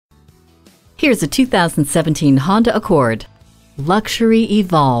Here's a 2017 Honda Accord. Luxury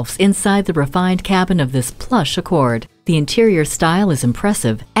evolves inside the refined cabin of this plush Accord. The interior style is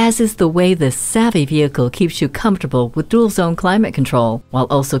impressive, as is the way this savvy vehicle keeps you comfortable with dual-zone climate control, while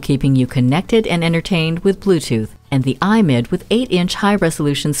also keeping you connected and entertained with Bluetooth and the iMid with 8-inch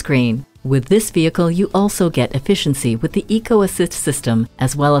high-resolution screen. With this vehicle, you also get efficiency with the Eco Assist system,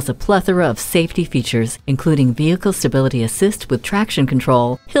 as well as a plethora of safety features, including Vehicle Stability Assist with traction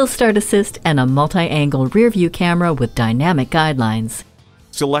control, Hill Start Assist, and a multi-angle rear-view camera with dynamic guidelines.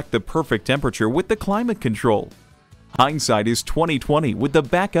 Select the perfect temperature with the climate control. Hindsight is 20/20 with the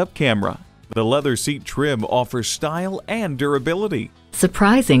backup camera. The leather seat trim offers style and durability.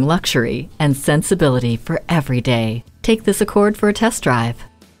 Surprising luxury and sensibility for every day. Take this Accord for a test drive.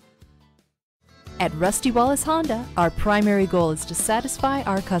 At Rusty Wallis Honda, our primary goal is to satisfy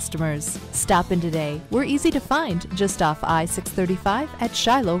our customers. Stop in today. We're easy to find just off I-635 at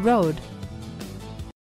Shiloh Road.